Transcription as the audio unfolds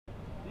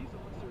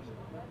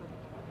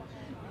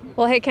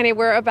Well, hey, Kenny,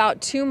 we're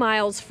about 2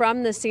 miles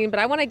from the scene, but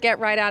I want to get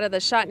right out of the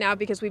shot now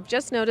because we've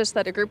just noticed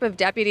that a group of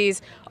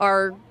deputies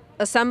are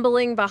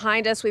assembling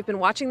behind us. We've been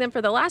watching them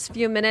for the last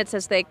few minutes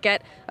as they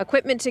get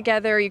equipment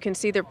together. You can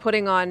see they're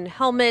putting on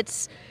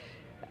helmets.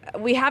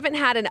 We haven't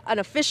had an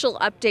official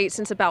update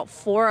since about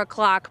 4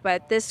 o'clock,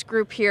 but this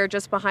group here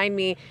just behind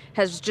me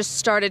has just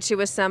started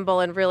to assemble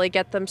and really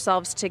get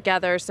themselves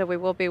together. So we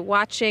will be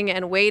watching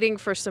and waiting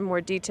for some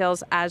more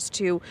details as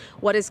to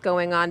what is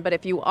going on. But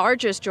if you are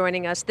just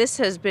joining us, this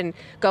has been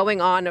going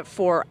on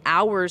for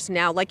hours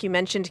now. Like you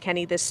mentioned,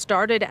 Kenny, this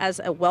started as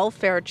a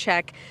welfare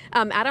check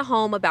at a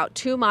home about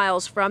 2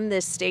 miles from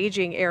this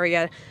staging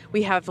area.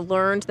 We have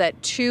learned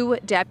that 2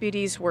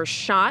 deputies were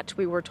shot.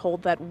 We were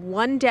told that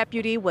 1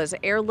 deputy was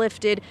airlifted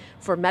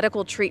for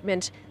medical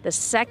treatment. The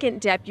 2nd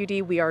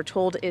deputy, we are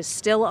told, is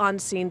still on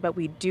scene, but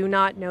we do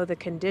not know the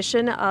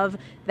condition of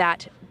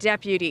that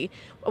deputy.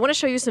 I want to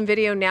show you some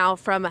video now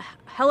from a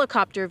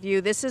helicopter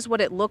view. This is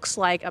what it looks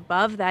like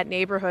above that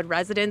neighborhood.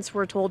 Residents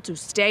were told to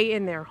stay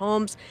in their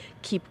homes,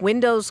 keep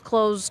windows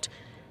closed.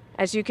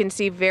 As you can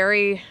see,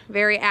 very,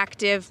 very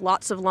active,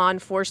 lots of law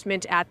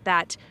enforcement at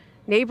that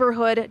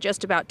neighborhood,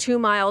 just about 2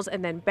 miles,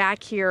 and then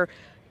back here,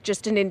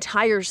 just an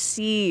entire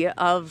sea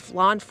of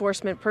law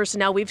enforcement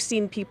personnel. We've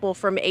seen people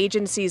from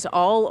agencies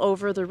all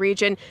over the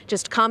region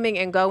just coming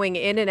and going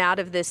in and out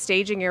of this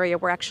staging area.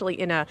 We're actually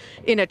in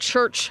a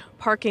church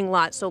parking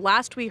lot. So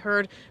last we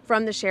heard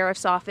from the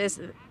sheriff's office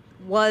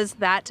was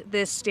that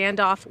this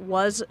standoff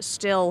was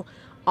still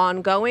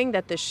ongoing,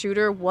 that the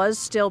shooter was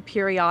still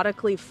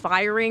periodically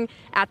firing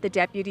at the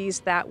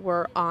deputies that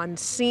were on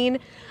scene.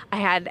 I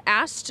had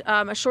asked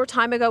a short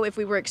time ago if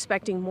we were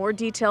expecting more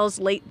details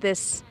late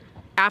this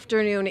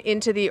afternoon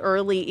into the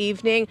early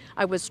evening.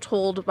 I was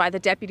told by the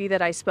deputy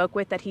that I spoke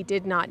with that he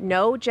did not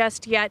know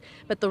just yet,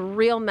 but the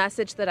real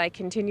message that I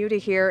continue to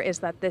hear is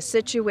that this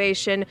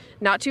situation,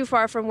 not too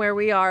far from where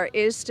we are,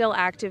 is still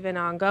active and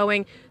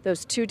ongoing.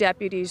 Those 2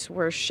 deputies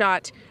were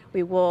shot.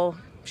 We will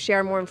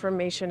share more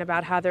information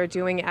about how they're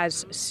doing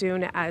as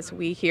soon as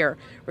we hear.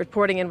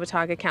 Reporting in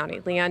Watauga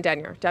County, Leon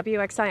Denyer,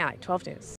 WXII 12 News.